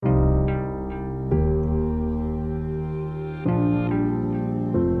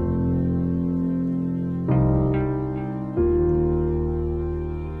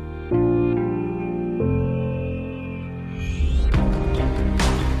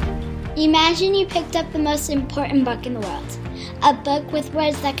Imagine you picked up the most important book in the world, a book with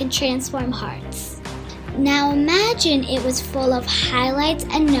words that could transform hearts. Now imagine it was full of highlights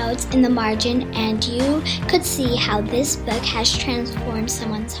and notes in the margin, and you could see how this book has transformed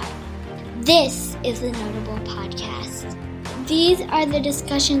someone's heart. This is the Notable Podcast. These are the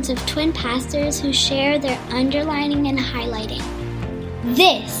discussions of twin pastors who share their underlining and highlighting.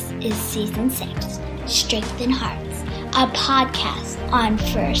 This is Season 6, Strengthen Hearts, a podcast on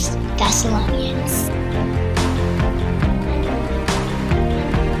 1 Thessalonians.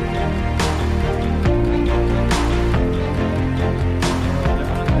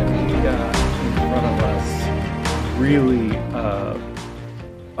 Really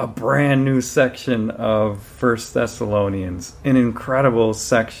a brand new section of 1 Thessalonians, an incredible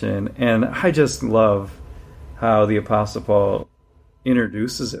section, and I just love how the Apostle Paul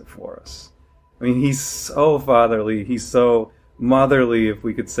introduces it for us. I mean, he's so fatherly, he's so motherly, if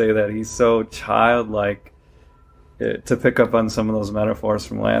we could say that. He's so childlike, to pick up on some of those metaphors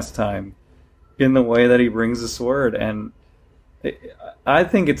from last time, in the way that he brings this word. And I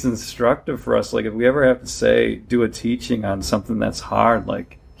think it's instructive for us, like if we ever have to do a teaching on something that's hard,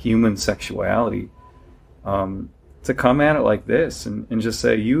 like human sexuality, to come at it like this and just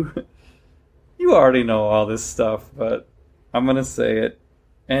say, you already know all this stuff, but I'm going to say it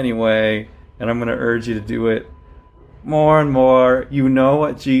anyway, and I'm going to urge you to do it more and more. You know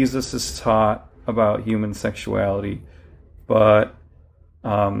what Jesus has taught about human sexuality, but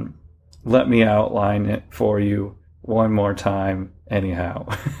let me outline it for you one more time anyhow.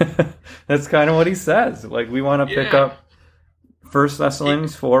 That's kind of what he says. Like, we want to pick up 1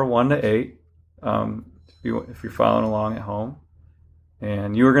 Thessalonians 4, 1-8, if you're following along at home.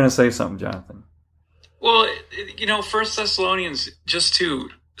 And you were going to say something, Jonathan. Well, 1 Thessalonians, just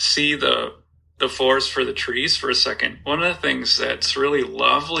to see the forest for the trees for a second, one of the things that's really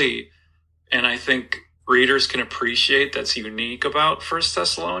lovely, and I think readers can appreciate that's unique about 1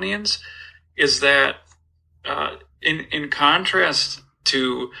 Thessalonians, is that in contrast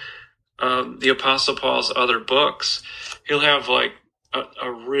to the Apostle Paul's other books, he'll have like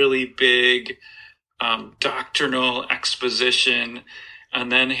a really big doctrinal exposition,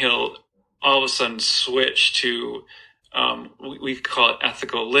 and then he'll all of a sudden switch to we call it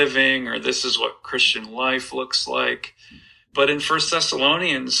ethical living, or this is what Christian life looks like. But in 1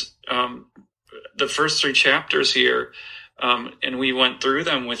 Thessalonians, the first 3 chapters here, and we went through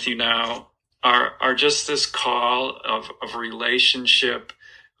them with you now, are just this call of relationship,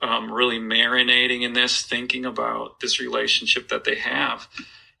 really marinating in this, thinking about this relationship that they have.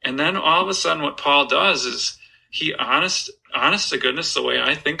 And then all of a sudden what Paul does is he, honest to goodness, the way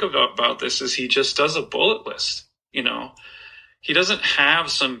I think about this is he just does a bullet list. He doesn't have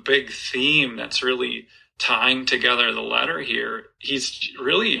some big theme that's really tying together the letter here. He's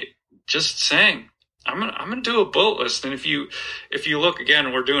really just saying, I'm gonna do a bullet list. And if you look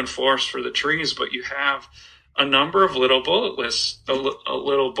again, we're doing forest for the trees, but you have a number of little bullet lists, a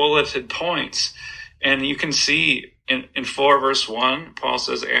little bulleted points. And you can see in 4 verse 1, Paul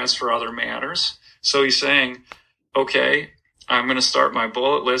says, as for other matters. So he's saying, okay, I'm going to start my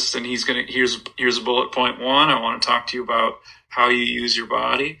bullet list, and here's bullet point 1. I want to talk to you about how you use your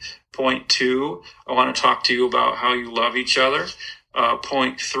body. Point 2, I want to talk to you about how you love each other.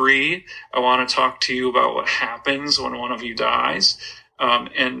 Point 3, I want to talk to you about what happens when one of you dies.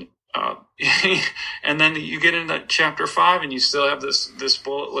 And then you get into chapter 5, and you still have this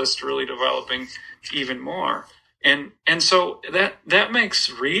bullet list really developing even more. And so that makes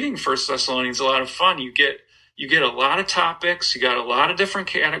reading 1 Thessalonians a lot of fun. You get a lot of topics, you got a lot of different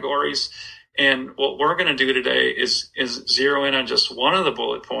categories, and what we're going to do today is zero in on just one of the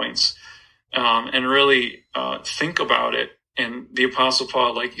bullet points, and really think about it. And the Apostle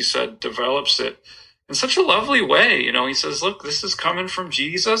Paul, like you said, develops it in such a lovely way. He says, look, this is coming from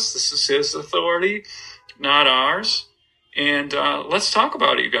Jesus. This is his authority, not ours. And let's talk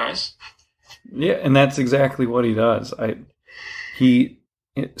about it, you guys. Yeah, and that's exactly what he does. He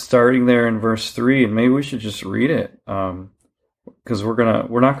starting there in verse 3, and maybe we should just read it, because we're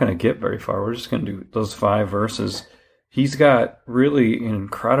not gonna get very far. We're just gonna do those 5 verses. He's got really an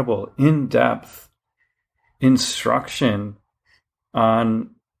incredible, in-depth instruction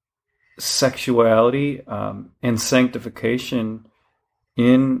on sexuality and sanctification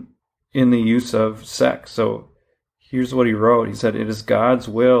in the use of sex. So here's what he wrote. He said, "It is God's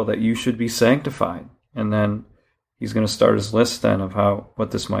will that you should be sanctified." And then he's going to start his list then of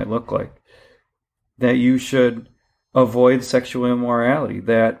what this might look like. That you should avoid sexual immorality,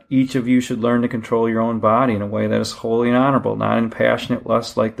 that each of you should learn to control your own body in a way that is holy and honorable, not in passionate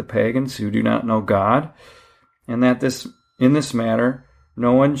lust like the pagans who do not know God, and that in this matter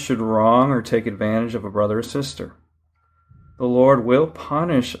No one should wrong or take advantage of a brother or sister. The Lord will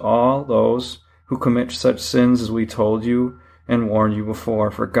punish all those who commit such sins as we told you and warned you before,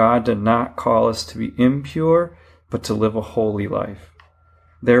 for God did not call us to be impure, but to live a holy life.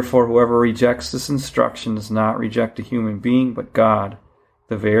 Therefore, whoever rejects this instruction does not reject a human being, but God,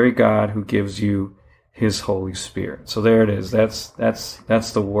 the very God who gives you his Holy Spirit. So there it is. That's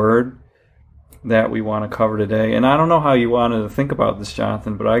the word that we want to cover today. And I don't know how you wanted to think about this,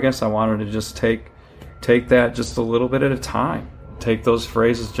 Jonathan, but I guess I wanted to just take that just a little bit at a time. Take those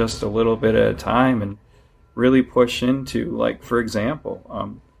phrases just a little bit at a time and really push into, like, for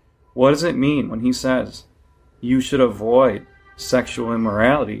example, what does it mean when he says you should avoid sexual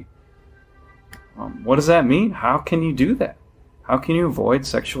immorality? What does that mean? How can you do that? How can you avoid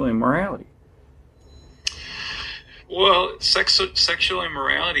sexual immorality? Well, sexual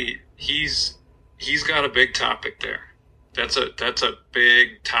immorality, he's got a big topic there. That's a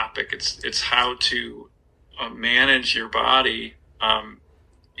big topic. It's how to manage your body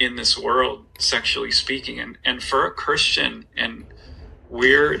in this world, sexually speaking, and for a Christian, and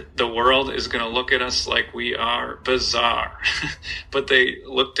the world is going to look at us like we are bizarre, but they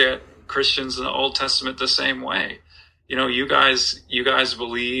looked at Christians in the Old Testament the same way. You guys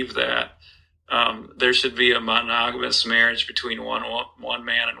believe that there should be a monogamous marriage between one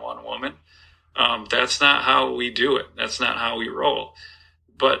man and one woman. That's not how we do it. That's not how we roll.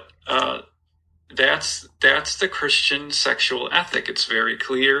 But that's the Christian sexual ethic. It's very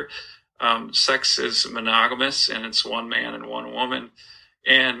clear. Sex is monogamous, and it's one man and one woman.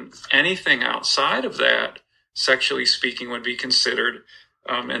 And anything outside of that, sexually speaking, would be considered,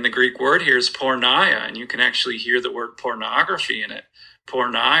 and the Greek word here is porneia, and you can actually hear the word pornography in it.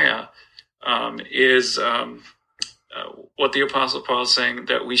 Porneia is what the Apostle Paul is saying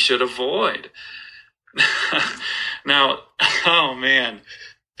that we should avoid. Now, oh man,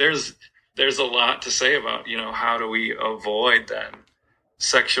 there's a lot to say about, how do we avoid then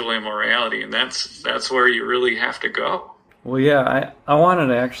sexual immorality, and that's where you really have to go. Well, yeah, I wanted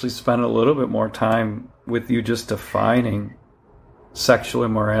to actually spend a little bit more time with you just defining sexual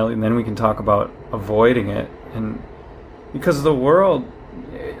immorality, and then we can talk about avoiding it. And because the world,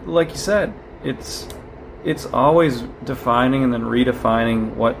 like you said, it's always defining and then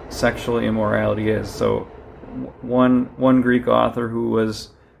redefining what sexual immorality is. So one Greek author who was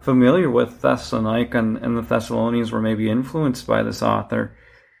familiar with Thessalonica and the Thessalonians were maybe influenced by this author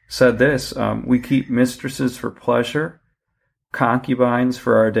said this: we keep mistresses for pleasure, concubines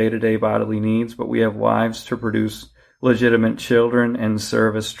for our day-to-day bodily needs, but we have wives to produce legitimate children and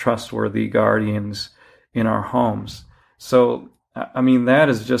serve as trustworthy guardians in our homes. So, I mean, that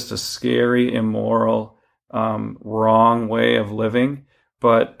is just a scary, immoral, wrong way of living.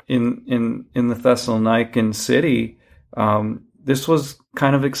 But in the Thessalonican city, this was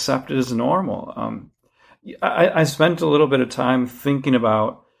kind of accepted as normal. I spent a little bit of time thinking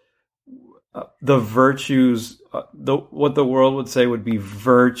about the virtues, what the world would say would be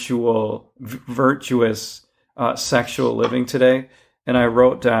virtuous sexual living today. And I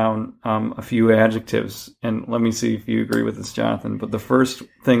wrote down a few adjectives, and let me see if you agree with this, Jonathan. But the first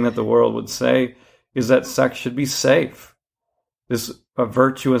thing that the world would say is that sex should be safe. A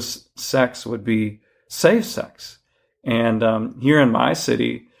virtuous sex would be safe sex. And here in my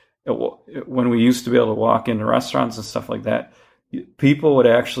city, when we used to be able to walk into restaurants and stuff like that, people would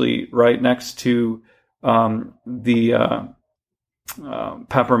actually, right next to the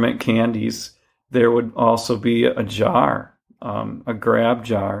peppermint candies, there would also be a jar, a grab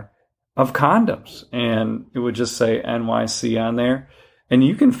jar of condoms. And it would just say NYC on there. And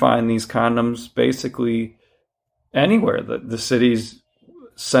you can find these condoms basically anywhere. The city's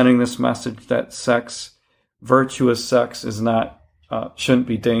sending this message that virtuous sex is not, shouldn't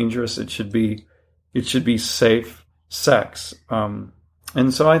be dangerous. It should be safe sex.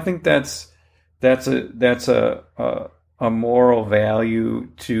 And so I think that's a moral value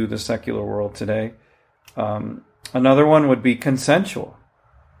to the secular world today. Another one would be consensual.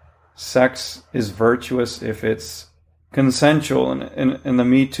 Sex is virtuous if it's consensual. And in the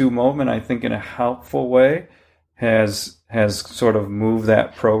Me Too movement, I think in a helpful way, has sort of moved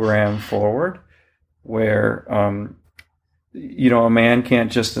that program forward, where a man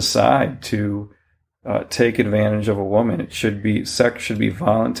can't just decide to take advantage of a woman. Sex should be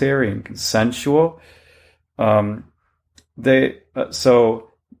voluntary and consensual. So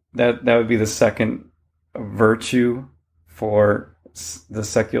that would be the second virtue for the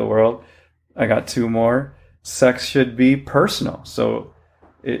secular world. I got two more. Sex should be personal. So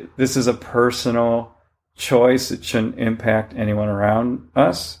this is a personal choice. It shouldn't impact anyone around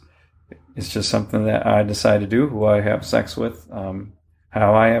us. It's just something that I decide to do, who I have sex with.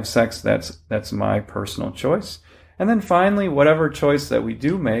 how I have sex, that's my personal choice. And then finally, whatever choice that we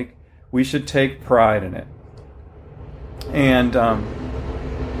do make, we should take pride in it. And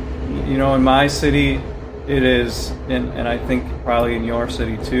in my city, it is, and I think probably in your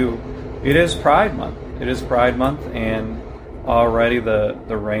city too, it is Pride Month. It is Pride Month, and already the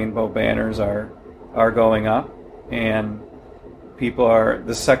rainbow banners are going up, and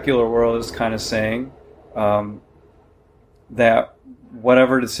the secular world is kind of saying that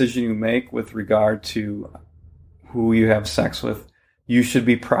whatever decision you make with regard to who you have sex with, you should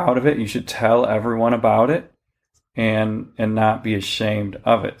be proud of it. You should tell everyone about it, and not be ashamed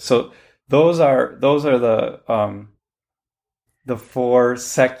of it. So those are the four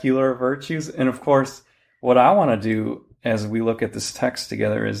secular virtues. And of course, what I want to do as we look at this text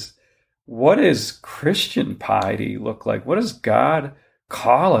together is, what does Christian piety look like? What does God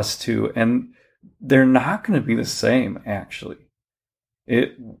call us to? And they're not going to be the same, actually.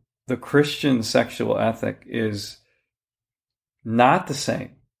 The Christian sexual ethic is not the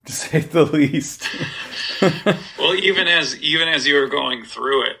same, to say the least. Well, even as you were going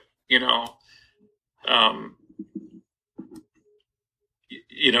through it,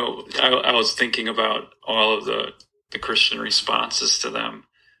 I was thinking about all of the Christian responses to them,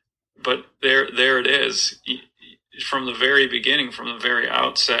 but there it is. From the very beginning, from the very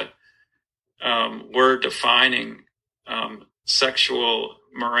outset, we're defining sexual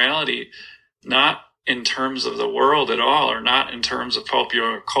morality not in terms of the world at all, or not in terms of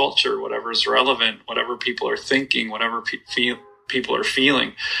popular culture, whatever is relevant, whatever people are thinking, whatever people are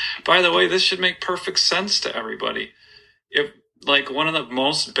feeling. By the way, this should make perfect sense to everybody. If, like, one of the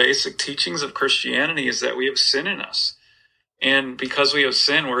most basic teachings of Christianity is that we have sin in us. And because we have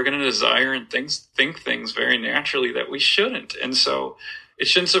sin, we're going to desire and think things very naturally that we shouldn't. And so it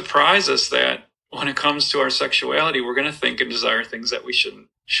shouldn't surprise us that when it comes to our sexuality, we're going to think and desire things that we shouldn't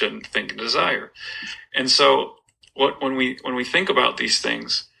think and desire. And so when we think about these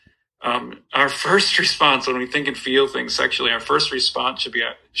things, our first response when we think and feel things sexually, our first response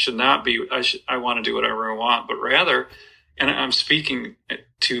should not be I want to do whatever I want, but rather, and I'm speaking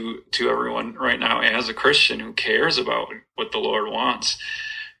to everyone right now as a Christian who cares about what the Lord wants,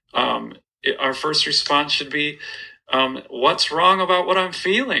 our first response should be, what's wrong about what I'm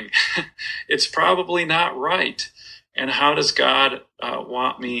feeling? It's probably not right. And how does God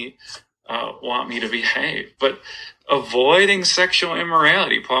want me to behave? But avoiding sexual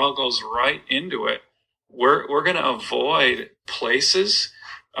immorality, Paul goes right into it. We're going to avoid places,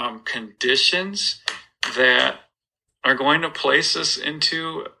 conditions that are going to place us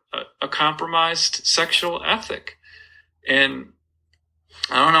into a compromised sexual ethic. And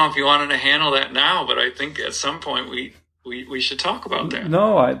I don't know if you wanted to handle that now, but I think at some point we should talk about that.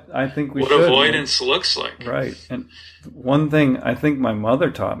 No, I think we should. What avoidance looks like. Right. And one thing, I think my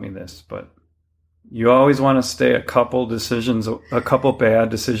mother taught me this, but you always want to stay a couple bad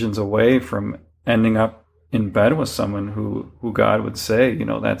decisions away from ending up in bed with someone who God would say,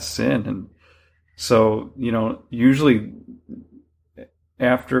 that's sin. And so, usually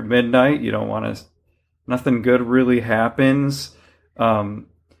after midnight, you don't want to, nothing good really happens. And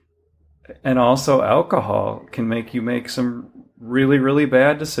also alcohol can make you make some really, really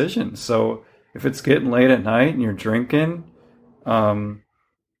bad decisions. So if it's getting late at night and you're drinking,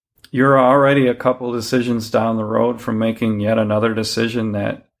 you're already a couple decisions down the road from making yet another decision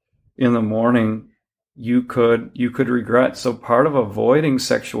that in the morning you could regret. So part of avoiding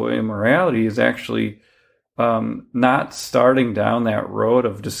sexual immorality is actually not starting down that road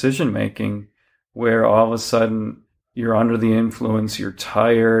of decision making where all of a sudden you're under the influence, you're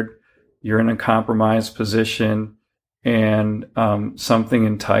tired, you're in a compromised position, and something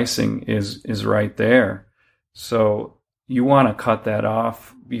enticing is right there. So you want to cut that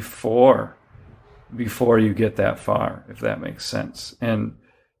off before you get that far, if that makes sense.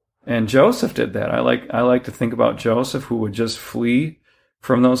 And Joseph did that. I like to think about Joseph, who would just flee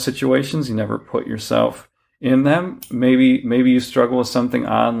from those situations. You never put yourself in them. Maybe you struggle with something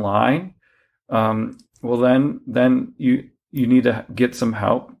online. Well, then you need to get some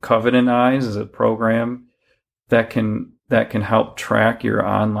help. Covenant Eyes is a program that can help track your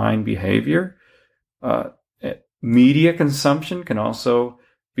online behavior. Media consumption can also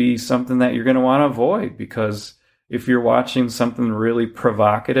be something that you're going to want to avoid, because if you're watching something really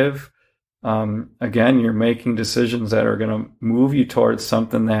provocative, again, you're making decisions that are going to move you towards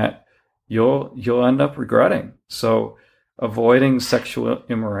something that you'll end up regretting. So avoiding sexual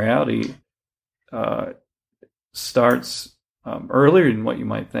immorality starts earlier than what you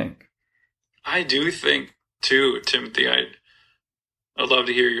might think. I do think, too, Timothy, I'd love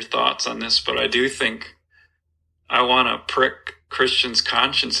to hear your thoughts on this, but I do think I want to prick Christians'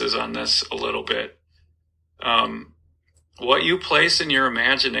 consciences on this a little bit. What you place in your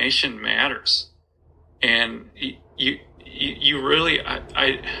imagination matters. And you really,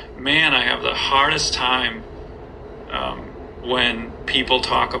 I have the hardest time when people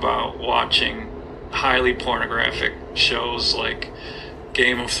talk about watching highly pornographic shows like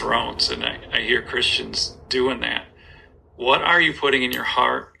Game of Thrones, and I hear Christians doing that. What are you putting in your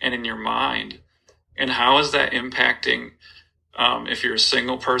heart and in your mind? And how is that impacting, if you're a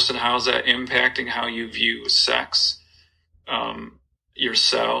single person, how is that impacting how you view sex,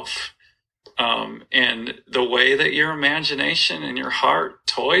 yourself, and the way that your imagination and your heart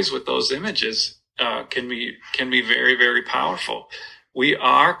toys with those images can be very, very powerful. We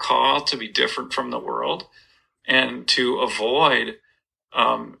are called to be different from the world and to avoid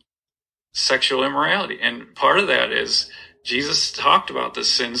sexual immorality. And part of that is Jesus talked about the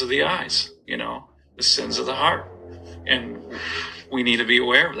sins of the eyes, the sins of the heart. And we need to be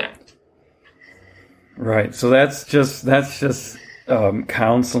aware of that. Right. So that's just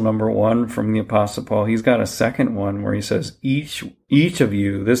counsel number one from the Apostle Paul. He's got a second one where he says, each of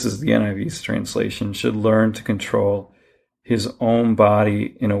you, this is the NIV's translation, should learn to control his own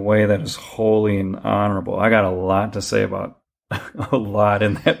body in a way that is holy and honorable. I got a lot to say about a lot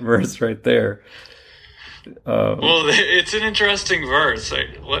in that verse right there. Well, it's an interesting verse.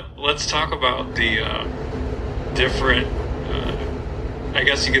 Let's talk about the different, I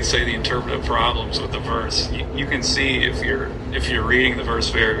guess you could say, the interpretive problems with the verse. You can see if you're reading the verse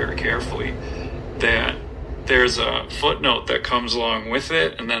very, very carefully that there's a footnote that comes along with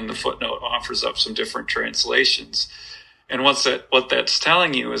it, and then the footnote offers up some different translations. And what that's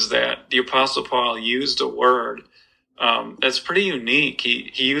telling you is that the Apostle Paul used a word that's pretty unique.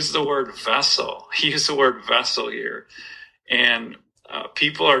 He used the word vessel. He used the word vessel here. And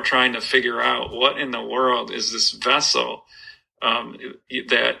people are trying to figure out what in the world is this vessel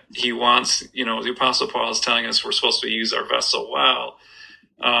that he wants. The Apostle Paul is telling us we're supposed to use our vessel well.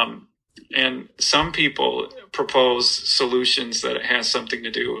 And some people propose solutions that it has something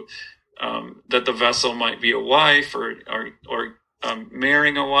to do, that the vessel might be a wife or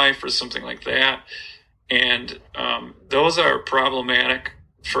marrying a wife or something like that. And those are problematic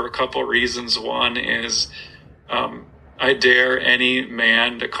for a couple reasons. One is I dare any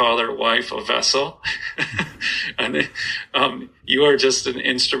man to call their wife a vessel. And you are just an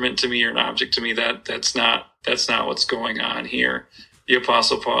instrument to me, you're an object to me. That's not what's going on here. The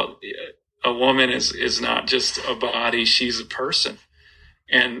Apostle Paul, a woman is not just a body, she's a person.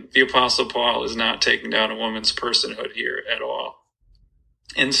 And the Apostle Paul is not taking down a woman's personhood here at all.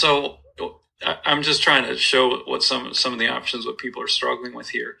 And so I'm just trying to show what some of the options, what people are struggling with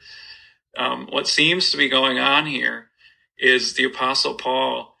here. What seems to be going on here is the Apostle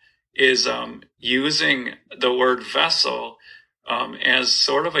Paul is using the word vessel as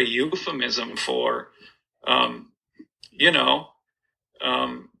sort of a euphemism for,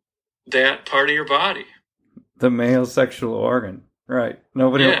 that part of your body. The male sexual organ. Right.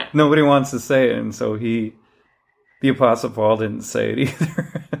 Nobody wants to say it, and so the Apostle Paul didn't say it either.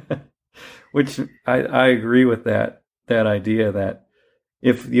 Which I agree with that idea that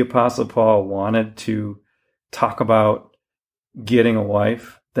if the Apostle Paul wanted to talk about getting a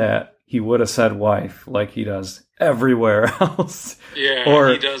wife, that he would have said wife like he does everywhere else. Yeah, or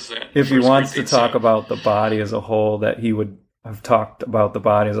he does that. If he wants to talk about the body as a whole, that he would have talked about the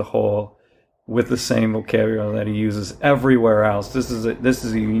body as a whole with the same vocabulary that he uses everywhere else. This is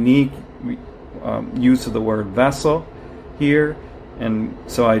a unique use of the word vessel here. And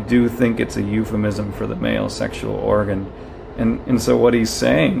so I do think it's a euphemism for the male sexual organ. And so what he's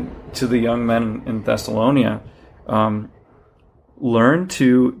saying to the young men in Thessalonia, learn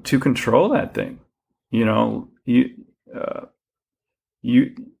to control that thing. You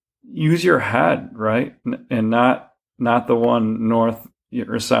use your head, right? And not the one north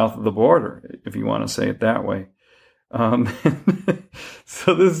or south of the border, if you want to say it that way.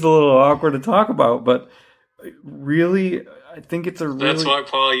 So this is a little awkward to talk about, but really, I think it's That's why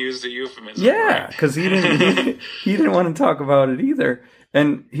Paul used the euphemism. Yeah, because he didn't want to talk about it either.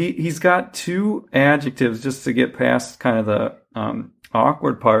 And he's got two adjectives just to get past kind of the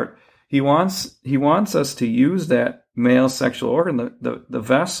awkward part. He wants us to use that male sexual organ, the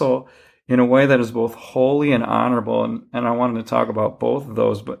vessel, in a way that is both holy and honorable. And I wanted to talk about both of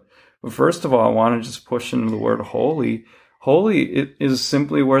those. But first of all, I want to just push into the word holy. Holy, it is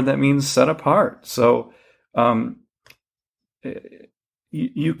simply a word that means set apart. So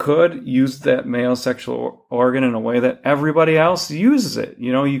you could use that male sexual organ in a way that everybody else uses it.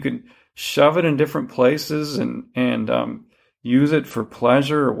 You could shove it in different places and use it for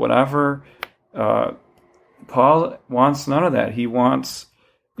pleasure or whatever. Paul wants none of that. He wants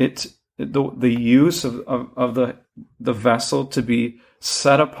the use of the vessel to be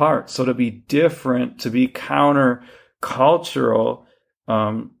set apart, so to be different, to be counter cultural.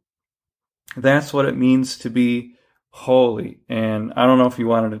 That's what it means to be holy. And I don't know if you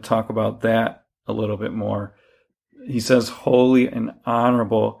wanted to talk about that a little bit more. He says holy and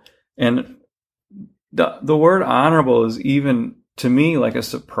honorable, and the word honorable is even to me like a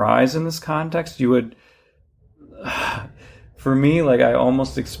surprise in this context. You would, for me, like I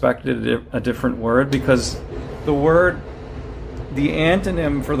almost expected a different word, because the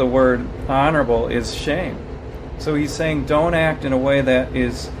antonym for the word honorable is shame. So he's saying don't act in a way that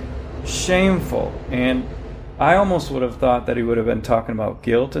is shameful. And I almost would have thought that he would have been talking about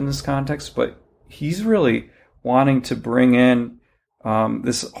guilt in this context, but he's really wanting to bring in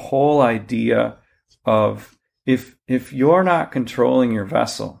this whole idea of if you're not controlling your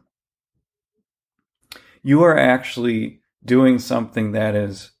vessel, you are actually doing something that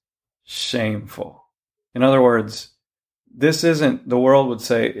is shameful. In other words, this isn't, the world would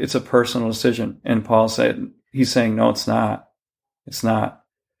say it's a personal decision. And Paul said, he's saying, no, it's not. It's not.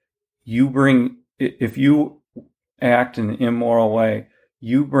 If you act in an immoral way,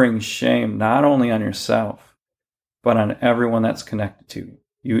 you bring shame not only on yourself, but on everyone that's connected to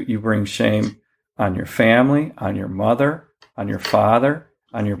you. You bring shame on your family, on your mother, on your father,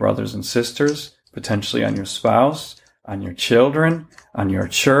 on your brothers and sisters, potentially on your spouse, on your children, on your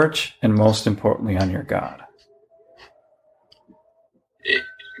church, and most importantly, on your God.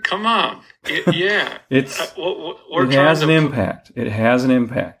 Come on. Yeah. It has an impact. It has an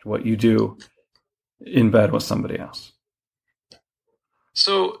impact, what you do in bed with somebody else.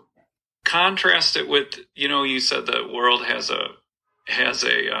 So contrast it with, you said the world has a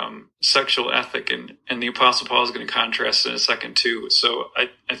sexual ethic, and the Apostle Paul is going to contrast in a second too. So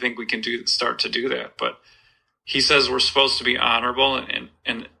I think we can start to do that. But he says we're supposed to be honorable and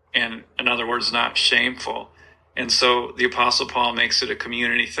in other words, not shameful. And so the Apostle Paul makes it a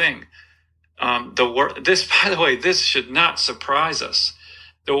community thing. This, by the way, this should not surprise us.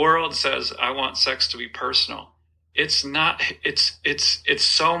 The world says, I want sex to be personal. It's not, it's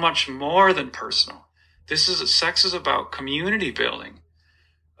so much more than personal. Sex is about community building.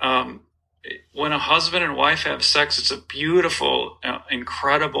 When a husband and wife have sex, it's a beautiful,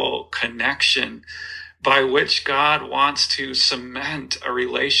 incredible connection by which God wants to cement a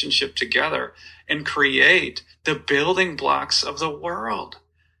relationship together and create the building blocks of the world.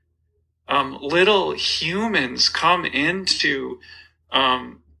 Little humans come into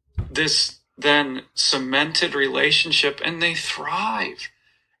this then cemented relationship and they thrive.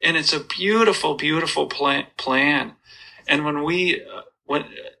 And it's a beautiful, beautiful plan. And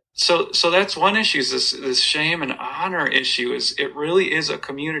so that's one issue, is this shame and honor issue. It really is a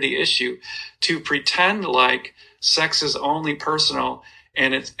community issue to pretend like sex is only personal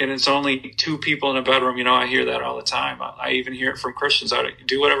and it's only two people in a bedroom. I hear that all the time. I even hear it from Christians.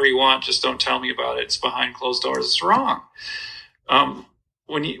 Do whatever you want, just don't tell me about it. It's behind closed doors. It's wrong.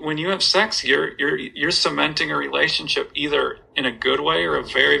 When you have sex, you're cementing a relationship either in a good way or a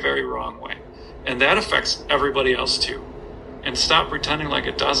very, very wrong way, and that affects everybody else too. And stop pretending like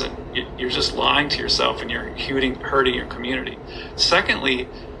it doesn't. You're just lying to yourself, and you're hurting your community. Secondly,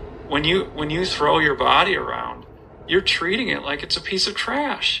 when you throw your body around, you're treating it like it's a piece of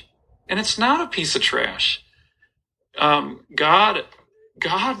trash, and it's not a piece of trash. God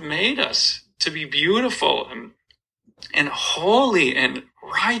made us to be beautiful and holy and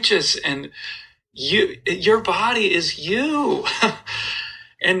righteous, and your body is you.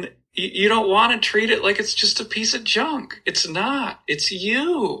 And you don't want to treat it like it's just a piece of junk. It's not. It's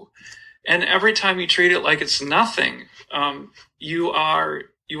you. And every time you treat it like it's nothing, you are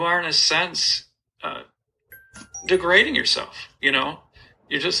in a sense degrading yourself. You're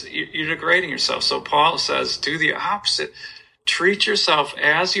degrading yourself. So Paul says, do the opposite. Treat yourself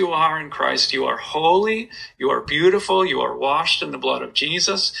as you are in Christ. You are holy. You are beautiful. You are washed in the blood of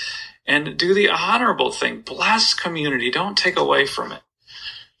Jesus. And do the honorable thing. Bless community. Don't take away from it.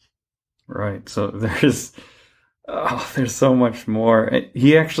 Right. So there's so much more.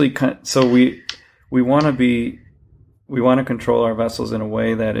 He actually, so we want to control our vessels in a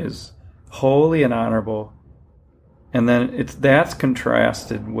way that is holy and honorable. And then that's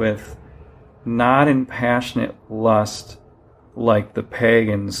contrasted with not in passionate lust like the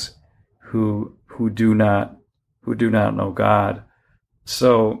pagans who do not know God.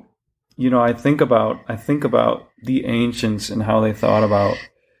 So, I think about the ancients and how they thought about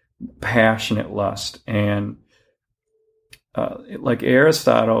passionate lust, and like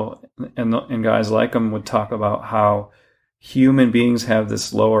Aristotle and guys like him would talk about how human beings have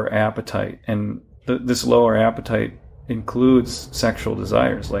this lower appetite, and this lower appetite includes sexual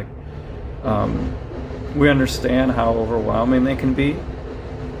desires. Like, we understand how overwhelming they can be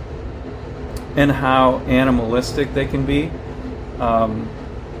and how animalistic they can be,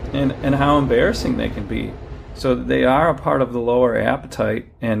 and how embarrassing they can be. So they are a part of the lower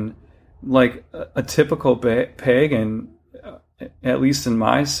appetite, and like a typical pagan, at least in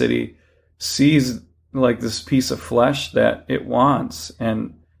my city, sees like this piece of flesh that it wants,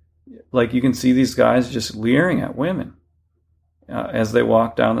 and like you can see these guys just leering at women as they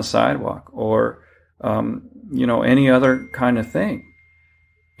walk down the sidewalk, or any other kind of thing,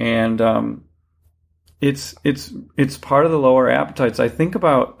 and it's part of the lower appetites. I think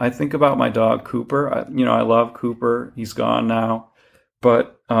about my dog Cooper. I love Cooper. He's gone now,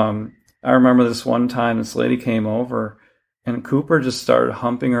 but I remember this one time this lady came over, and Cooper just started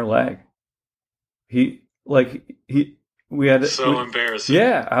humping her leg. Embarrassing.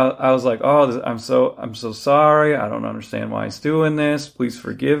 Yeah, I was like, oh, I'm so sorry. I don't understand why he's doing this. Please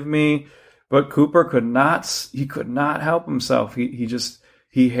forgive me. But Cooper could not help himself.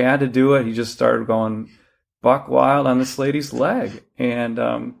 He had to do it. He just started going buck wild on this lady's leg. And,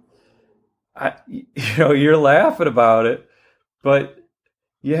 you're laughing about it, but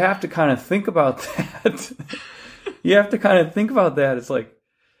you have to kind of think about that. It's like,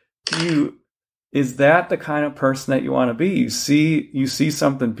 is that the kind of person that you want to be? You see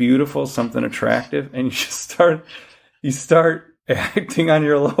something beautiful, something attractive, and you start acting on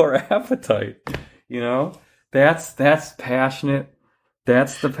your lower appetite. That's passionate.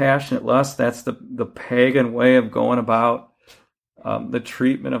 That's the passionate lust. That's the pagan way of going about the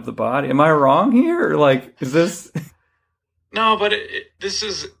treatment of the body. Am I wrong here? Or like, is this? No, but this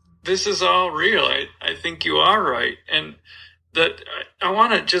is all real. I think you are right, and that I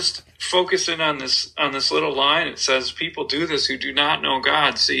want to just focus in on this little line. It says, "People do this who do not know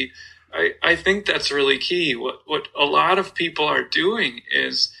God." See, I think that's really key. What a lot of people are doing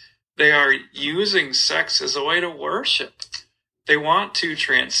is they are using sex as a way to worship. They want to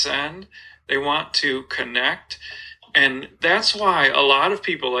transcend. They want to connect. And that's why a lot of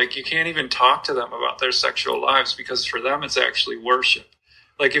people, like, you can't even talk to them about their sexual lives, because for them it's actually worship.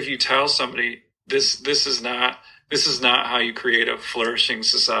 Like, if you tell somebody this is not how you create a flourishing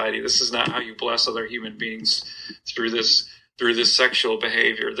society. This is not how you bless other human beings through this sexual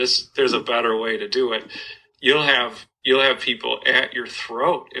behavior. There's a better way to do it. You'll have people at your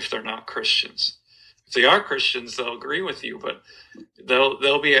throat if they're not Christians. If they are Christians, they'll agree with you, but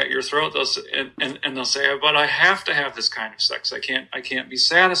they'll be at your throat. They'll say, "But I have to have this kind of sex. I can't be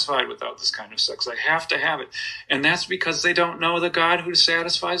satisfied without this kind of sex. I have to have it." And that's because they don't know the God who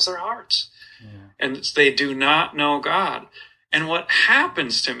satisfies their hearts. Yeah. And they do not know God. And what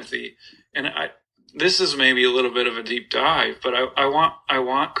happens, Timothy, and this is maybe a little bit of a deep dive, but I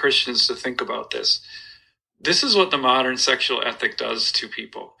want Christians to think about this. This is what the modern sexual ethic does to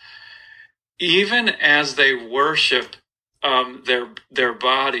people. Even as they worship their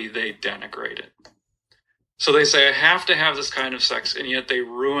body, they denigrate it. So they say, "I have to have this kind of sex," and yet they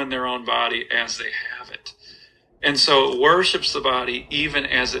ruin their own body as they have it. And so it worships the body even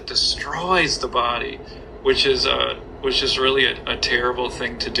as it destroys the body, which is really a terrible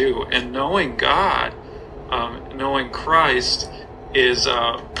thing to do. And knowing God, knowing Christ, is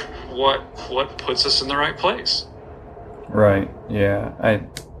what puts us in the right place. Right. Yeah.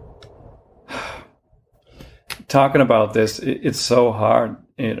 Talking about this, it's so hard.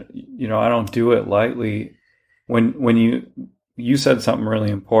 I don't do it lightly. When you said something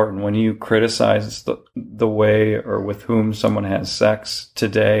really important. When you criticize the way or with whom someone has sex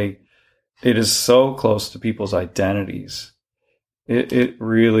today, it is so close to people's identities. It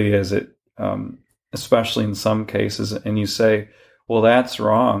really is. Especially in some cases, and you say, "Well, that's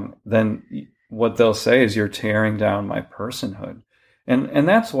wrong." Then what they'll say is, "You're tearing down my personhood," and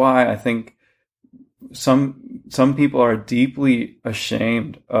that's why I think some people are deeply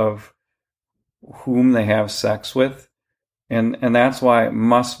ashamed of whom they have sex with, and that's why it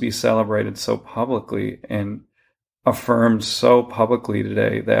must be celebrated so publicly and affirmed so publicly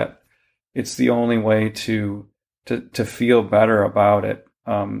today that it's the only way to feel better about it.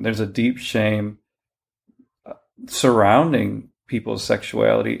 There's a deep shame surrounding people's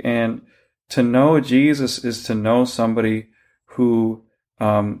sexuality, and to know Jesus is to know somebody who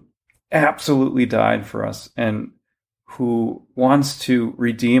absolutely died for us and who wants to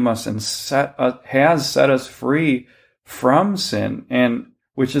redeem us and has set us free from sin, and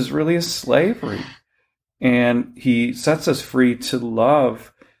which is really a slavery. And he sets us free to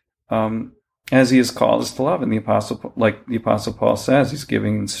love as he has called us to love. And the Apostle Paul says, he's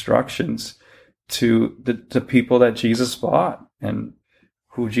giving instructions to the people that Jesus bought and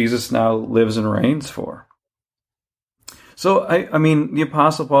who Jesus now lives and reigns for. So, I mean, the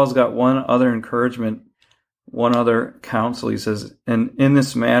Apostle Paul's got one other encouragement, one other counsel. He says, and in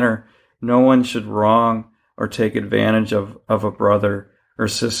this matter, no one should wrong or take advantage of a brother or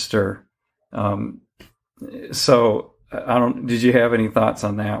sister. So, did you have any thoughts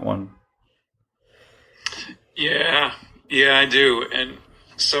on that one? Yeah, I do. And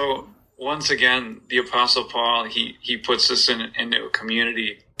so, once again, the Apostle Paul, he puts this into a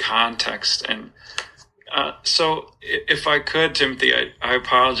community context. And so if I could, Timothy, I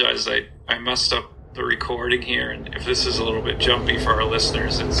apologize. I messed up the recording here. And if this is a little bit jumpy for our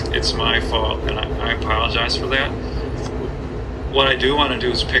listeners, it's my fault. And I apologize for that. What I do want to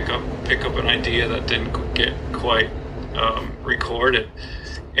do is pick up an idea that didn't get quite recorded.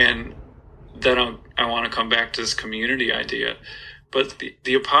 And then I want to come back to this community idea. But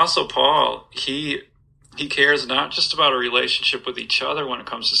the Apostle Paul, he cares not just about a relationship with each other when it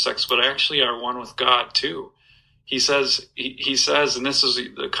comes to sex, but actually our one with God too. He says, and this is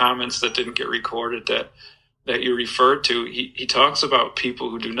the comments that didn't get recorded that you referred to. He talks about people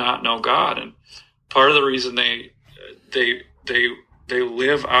who do not know God, and part of the reason they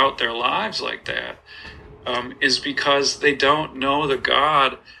live out their lives like that is because they don't know the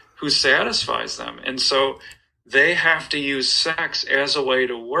God who satisfies them, and so they have to use sex as a way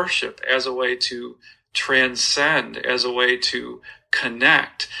to worship, as a way to transcend, as a way to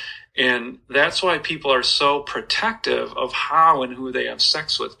connect. And that's why people are so protective of how and who they have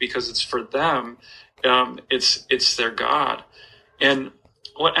sex with, because it's for them, it's their God. And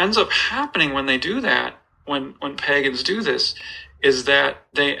what ends up happening when they do that, when pagans do this, is that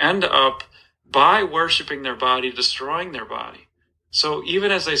they end up, by worshiping their body, destroying their body. So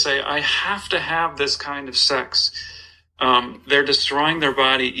even as they say, I have to have this kind of sex, they're destroying their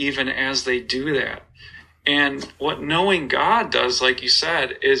body even as they do that. And what knowing God does, like you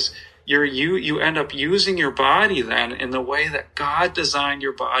said, is you end up using your body then in the way that God designed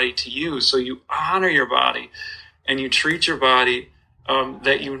your body to use. So you honor your body and you treat your body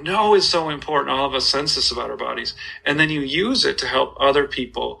that you know is so important. All of us sense this about our bodies. And then you use it to help other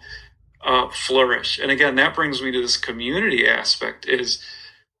people flourish. And again, that brings me to this community aspect is,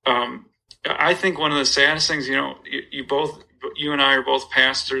 I think one of the saddest things, you and I are both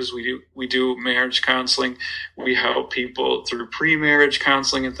pastors. We do marriage counseling. We help people through pre-marriage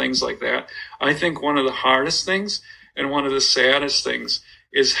counseling and things like that. I think one of the hardest things and one of the saddest things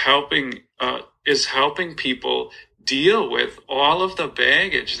is helping people deal with all of the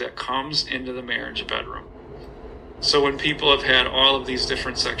baggage that comes into the marriage bedroom. So when people have had all of these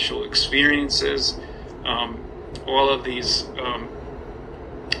different sexual experiences, all of these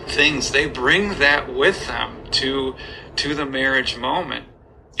things, they bring that with them to the marriage moment,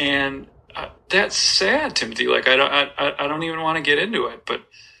 and that's sad, Timothy. Like I don't even want to get into it, but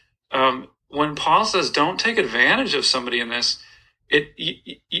when Paul says don't take advantage of somebody in this,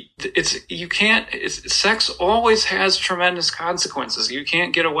 sex always has tremendous consequences. You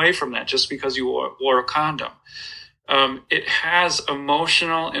can't get away from that just because you wore a condom. It has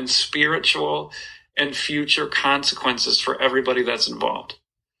emotional and spiritual and future consequences for everybody that's involved.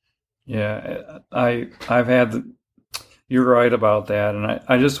 Yeah, you're right about that. And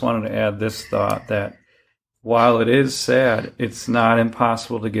I just wanted to add this thought that while it is sad, it's not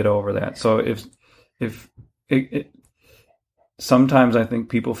impossible to get over that. So if sometimes I think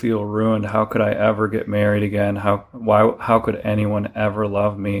people feel ruined. How could I ever get married again? How could anyone ever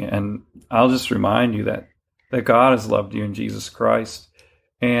love me? And I'll just remind you that God has loved you in Jesus Christ.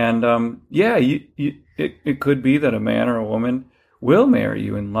 And it could be that a man or a woman will marry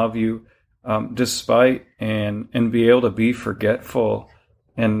you and love you despite and be able to be forgetful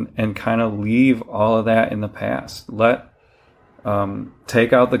and kind of leave all of that in the past.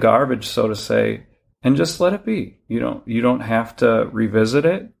 Take out the garbage, so to say, and just let it be. You don't have to revisit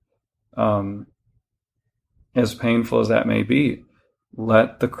it, as painful as that may be.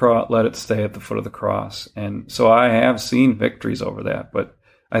 Let it stay at the foot of the cross. And so I have seen victories over that, but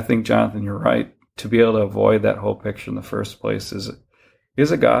I think, Jonathan, you're right. To be able to avoid that whole picture in the first place is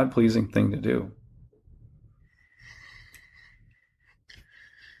a God-pleasing thing to do.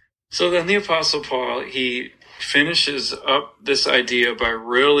 So then the Apostle Paul, he finishes up this idea by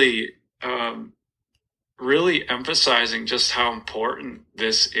really emphasizing just how important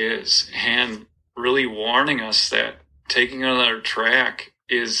this is, and really warning us that taking another track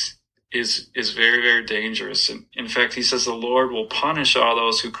is very, very dangerous. And in fact, he says the Lord will punish all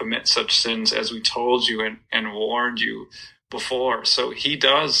those who commit such sins, as we told you and warned you before. So he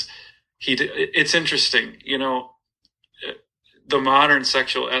does. It's interesting, the modern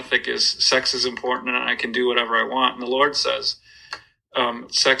sexual ethic is sex is important and I can do whatever I want. And the Lord says,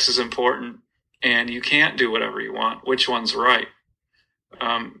 sex is important and you can't do whatever you want. Which one's right?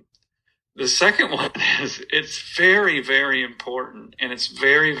 The second one is it's very, very important, and it's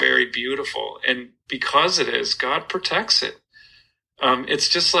very, very beautiful. And because it is, God protects it. It's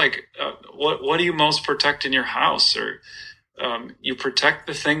just like, what do you most protect in your house? Or you protect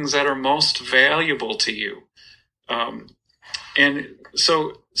the things that are most valuable to you. And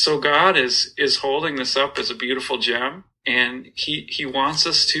so God is holding this up as a beautiful gem, and he wants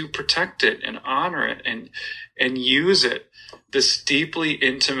us to protect it and honor it and use it, this deeply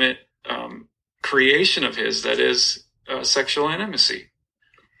intimate creation of his that is sexual intimacy.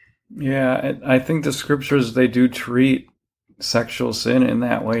 Yeah, I think the scriptures, they do treat sexual sin in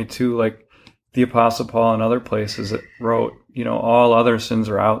that way too. Like the Apostle Paul in other places that wrote, all other sins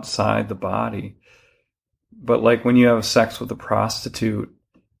are outside the body. But like when you have sex with a prostitute,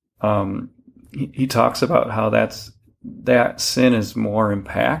 he talks about how that sin is more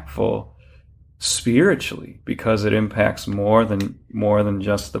impactful spiritually because it impacts more than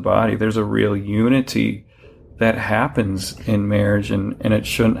just the body. There's a real unity that happens in marriage, and it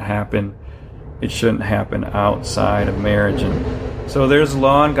shouldn't happen. It shouldn't happen outside of marriage. And so there's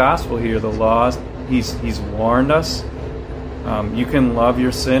law and gospel here. The law, he's warned us. You can love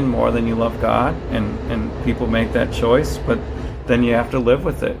your sin more than you love God, and people make that choice, but then you have to live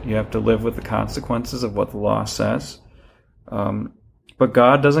with it. You have to live with the consequences of what the law says. But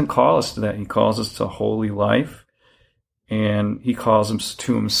God doesn't call us to that. He calls us to a holy life, and he calls us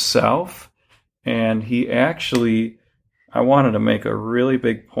to himself. And he actually, I wanted to make a really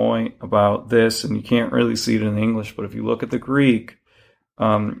big point about this, and you can't really see it in English, but if you look at the Greek,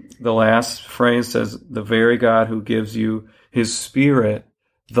 the last phrase says, the very God who gives you his Spirit,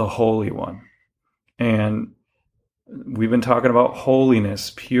 the Holy One. And we've been talking about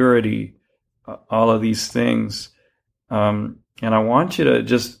holiness, purity, all of these things. And I want you to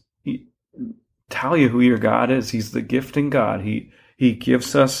just tell you who your God is. He's the gifting God. He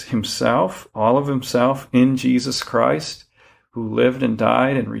gives us himself, all of himself in Jesus Christ, who lived and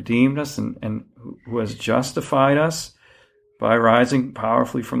died and redeemed us and who has justified us by rising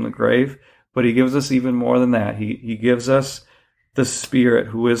powerfully from the grave. But he gives us even more than that. He gives us the Spirit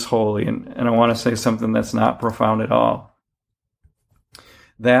who is holy. And I want to say something that's not profound at all.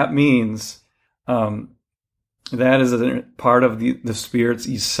 That means that is a part of the Spirit's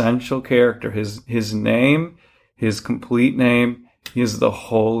essential character. His name, his complete name, is the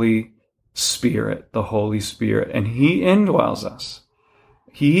Holy Spirit, the Holy Spirit. And he indwells us.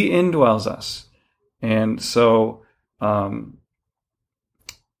 He indwells us. And so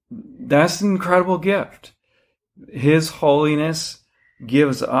that's an incredible gift. His holiness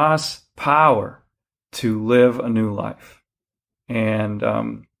gives us power to live a new life. And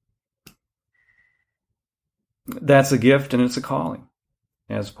that's a gift and it's a calling,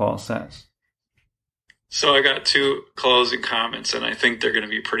 as Paul says. So I got two closing comments, and I think they're going to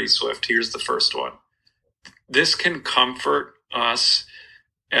be pretty swift. Here's the first one. This can comfort us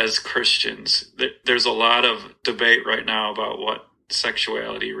as Christians. There's a lot of debate right now about what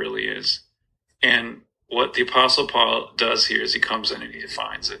sexuality really is. And what the Apostle Paul does here is he comes in and he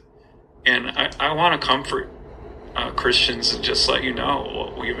defines it. And I want to comfort Christians and just let you know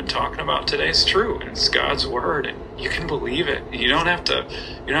what we've been talking about today is true, and it's God's word, and you can believe it. You don't have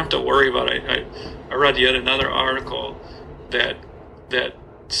to worry about it. I read yet another article that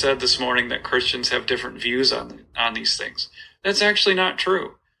said this morning that Christians have different views on these things. That's actually not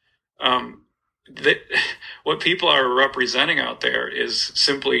true. What people are representing out there is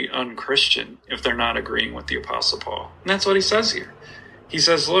simply unchristian if they're not agreeing with the Apostle Paul. And that's what he says here. He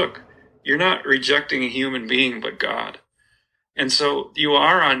says, look, you're not rejecting a human being but God. And so you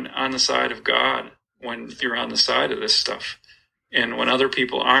are on the side of God when you're on the side of this stuff. And when other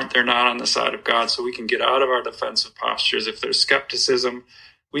people aren't, they're not on the side of God. So we can get out of our defensive postures. If there's skepticism,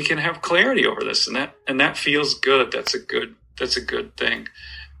 we can have clarity over this. And that feels good. That's a good thing.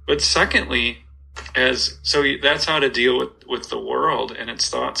 But secondly, that's how to deal with the world and its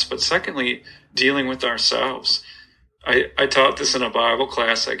thoughts. But secondly, dealing with ourselves. I taught this in a Bible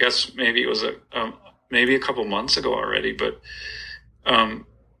class. I guess maybe it was maybe a couple months ago already. But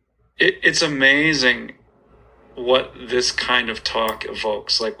it's amazing what this kind of talk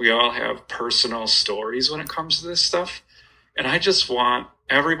evokes. Like, we all have personal stories when it comes to this stuff. And I just want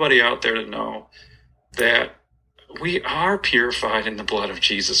everybody out there to know that we are purified in the blood of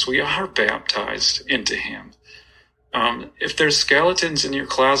Jesus. We are baptized into him. If there's skeletons in your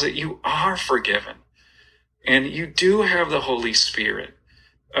closet, you are forgiven. And you do have the Holy Spirit.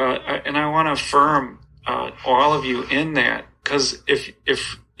 And I want to affirm all of you in that, because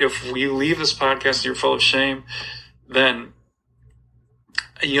if we leave this podcast and you're full of shame, then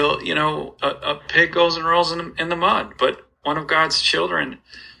a pig goes and rolls in the mud, but one of God's children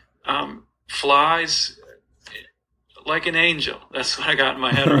flies like an angel. That's what I got in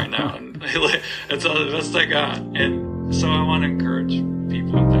my head right now, and that's all the best I got. And so I want to encourage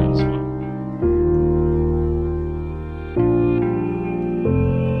people with that as well.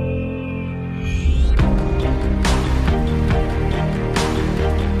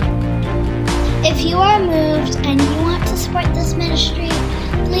 If you are moved and you want to support this ministry,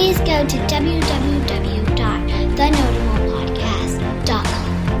 please go to www.thenotice.org